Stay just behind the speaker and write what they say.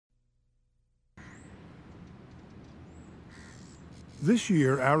This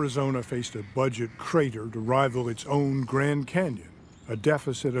year, Arizona faced a budget crater to rival its own Grand Canyon, a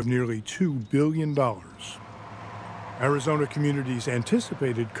deficit of nearly $2 billion. Arizona communities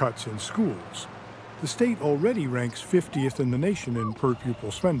anticipated cuts in schools. The state already ranks 50th in the nation in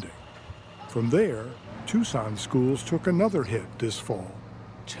per-pupil spending. From there, Tucson schools took another hit this fall,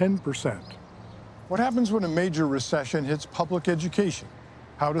 10%. What happens when a major recession hits public education?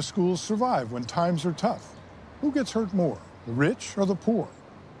 How do schools survive when times are tough? Who gets hurt more, the rich or the poor?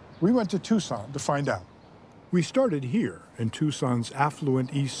 We went to Tucson to find out. We started here in Tucson's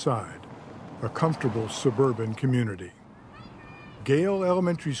affluent east side, a comfortable suburban community. Gale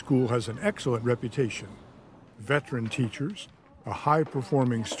Elementary School has an excellent reputation, veteran teachers, a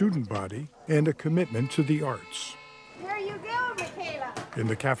high-performing student body, and a commitment to the arts. There you go, Michaela. In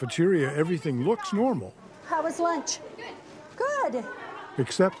the cafeteria, everything looks normal. How was lunch? Good.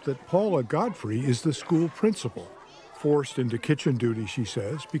 Except that Paula Godfrey is the school principal, forced into kitchen duty, she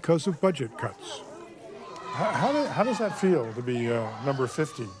says, because of budget cuts. How does that feel to be number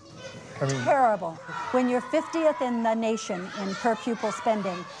 50? Terrible. When you're 50th in the nation in per-pupil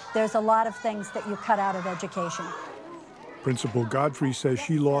spending, there's a lot of things that you cut out of education. Principal Godfrey says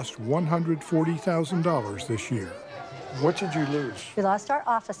she lost $140,000 this year. What did you lose? We lost our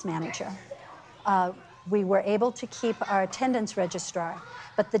office manager. We were able to keep our attendance registrar,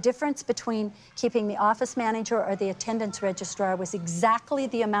 but the difference between keeping the office manager or the attendance registrar was exactly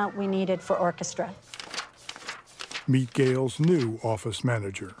the amount we needed for orchestra. Meet Gale's new office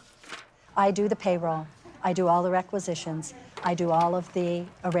manager. I do the payroll. I do all the requisitions. I do all of the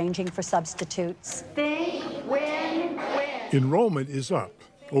arranging for substitutes. Think, win, win. Enrollment is up.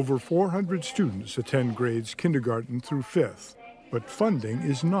 Over 400 students attend grades kindergarten through 5th, but funding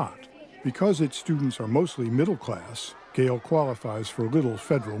is not. Because its students are mostly middle class, Gale qualifies for little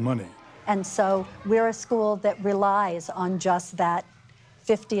federal money. And so we're a school that relies on just that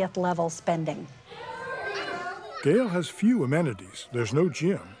 50th level spending. Gale has few amenities. There's no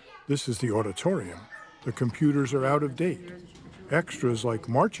gym. This is the auditorium. The computers are out of date. Extras like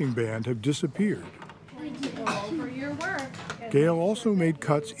marching band have disappeared. For your work. Gale also made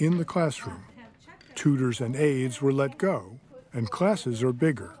cuts in the classroom. Tutors and aides were let go, and classes are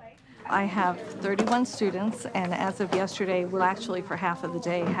bigger. I have 31 students, and as of yesterday, we'll actually, for half of the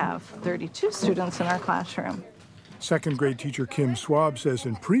day, have 32 students in our classroom. Second grade teacher Kim Swab says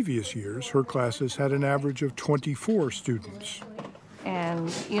in previous years, her classes had an average of 24 students. And,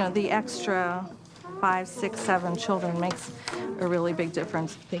 the extra 5, 6, 7 children makes a really big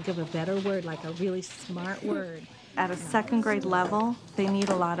difference. Think of a better word, like a really smart word. At a second grade level, they need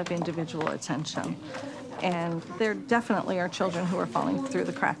a lot of individual attention. And there definitely are children who are falling through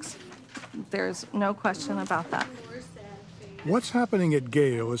the cracks. There's no question about that. What's happening at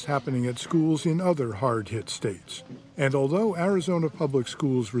Gale is happening at schools in other hard-hit states. And although Arizona Public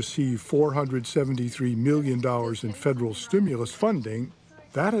Schools receive $473 million in federal stimulus funding,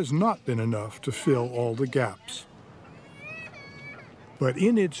 that has not been enough to fill all the gaps. But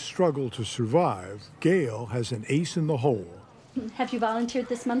in its struggle to survive, Gale has an ace in the hole. Have you volunteered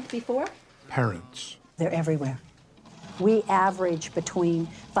this month before? Parents. They're everywhere. We average between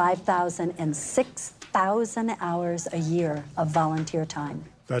 5,000 and 6,000 hours a year of volunteer time.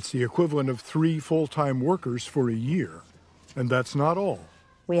 That's the equivalent of 3 full-time workers for a year. And that's not all.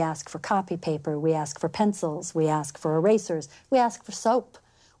 We ask for copy paper, we ask for pencils, we ask for erasers, we ask for soap,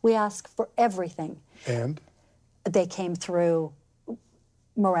 we ask for everything. And? They came through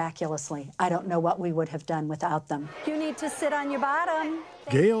miraculously. I don't know what we would have done without them. You need to sit on your bottom.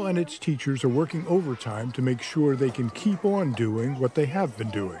 Gale and its teachers are working overtime to make sure they can keep on doing what they have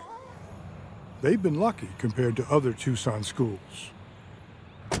been doing. They've been lucky compared to other Tucson schools.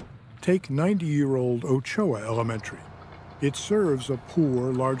 Take 90-year-old Ochoa Elementary. It serves a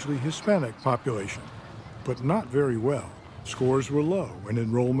poor, largely Hispanic population, but not very well. Scores were low and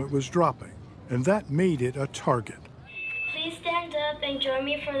enrollment was dropping, and that made it a target. Please stand up and join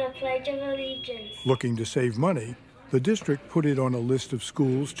me for the Pledge of Allegiance. Looking to save money, the district put it on a list of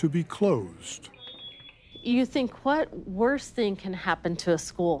schools to be closed. You think what worse thing can happen to a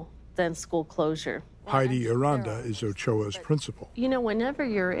school than school closure? Heidi Aranda is Ochoa's principal. Whenever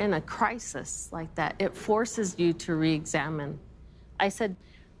you're in a crisis like that, it forces you to re-examine. I said,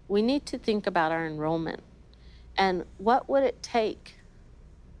 we need to think about our enrollment. And what would it take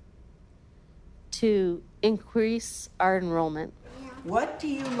to increase our enrollment? What do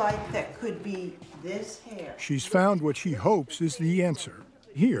you like that could be this hair? She's found what she hopes is the answer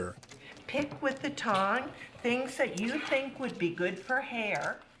here. Pick with the tongue things that you think would be good for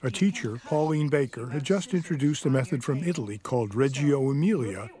hair. A teacher, Pauline Baker, had just introduced a method from Italy called Reggio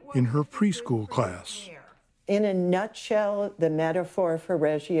Emilia in her preschool class. In a nutshell, the metaphor for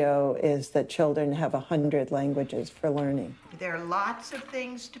Reggio is that children have 100 languages for learning. There are lots of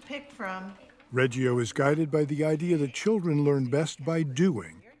things to pick from. Reggio is guided by the idea that children learn best by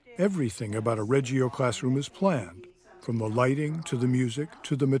doing. Everything about a Reggio classroom is planned, from the lighting to the music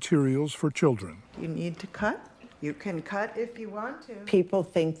to the materials for children. You need to cut. You can cut if you want to. People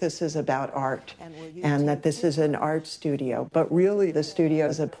think this is about art and that this is an art studio, but really the studio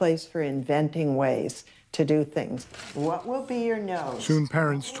is a place for inventing ways to do things. What will be your nose? Soon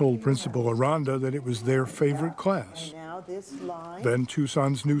parents told Principal Aranda that it was their favorite class. Then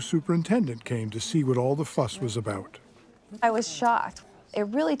Tucson's new superintendent came to see what all the fuss was about. I was shocked. It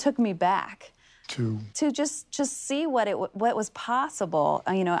really took me back To just see what was possible.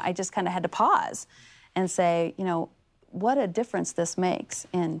 You know, I just kind of had to pause and say, you know, what a difference this makes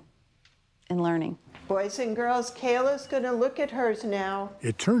in learning. Boys and girls, Kayla's going to look at hers now.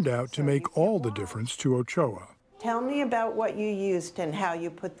 It turned out to make all the difference to Ochoa. Tell me about what you used and how you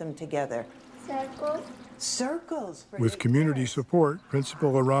put them together. Circles. Circles. With community support,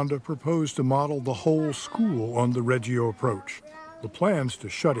 Principal Aranda proposed to model the whole school on the Reggio approach. The plans to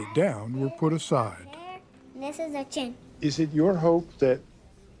shut it down were put aside. This is a chin. Is it your hope that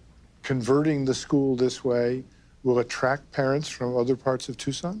converting the school this way will attract parents from other parts of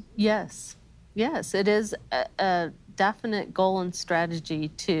Tucson? Yes. Yes, it is a definite goal and strategy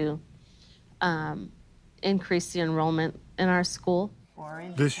to increase the enrollment in our school.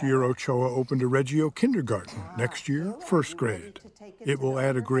 This year, Ochoa opened a Reggio kindergarten. Next year, first grade. It will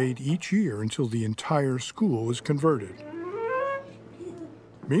add a grade each year until the entire school is converted.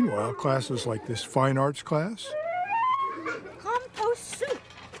 Meanwhile, classes like this fine arts class Compost soup.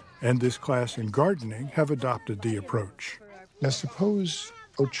 and this class in gardening have adopted the approach. Now, suppose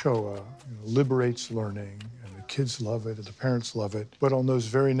Ochoa liberates learning, and the kids love it, and the parents love it, but on those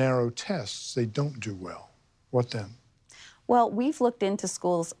very narrow tests, they don't do well. What then? Well, we've looked into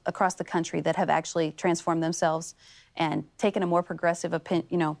schools across the country that have actually transformed themselves and taken a more progressive,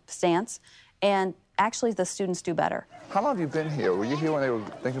 stance, and actually the students do better. How long have you been here? Were you here when they were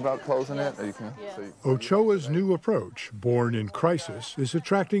thinking about closing it? Or Ochoa's new approach, born in crisis, is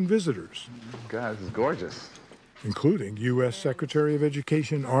attracting visitors. God, this is gorgeous. Including U.S. Secretary of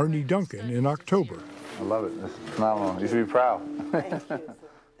Education Arne Duncan in October. I love it. It's phenomenal. You should be proud.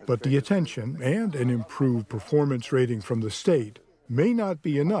 But the attention and an improved performance rating from the state may not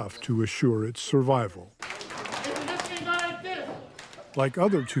be enough to assure its survival. Like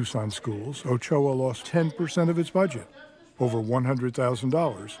other Tucson schools, Ochoa lost 10% of its budget, over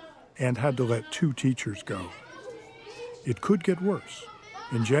 $100,000, and had to let 2 teachers go. It could get worse.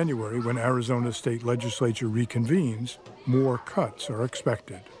 In January, when Arizona's state legislature reconvenes, more cuts are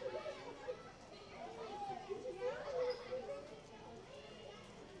expected.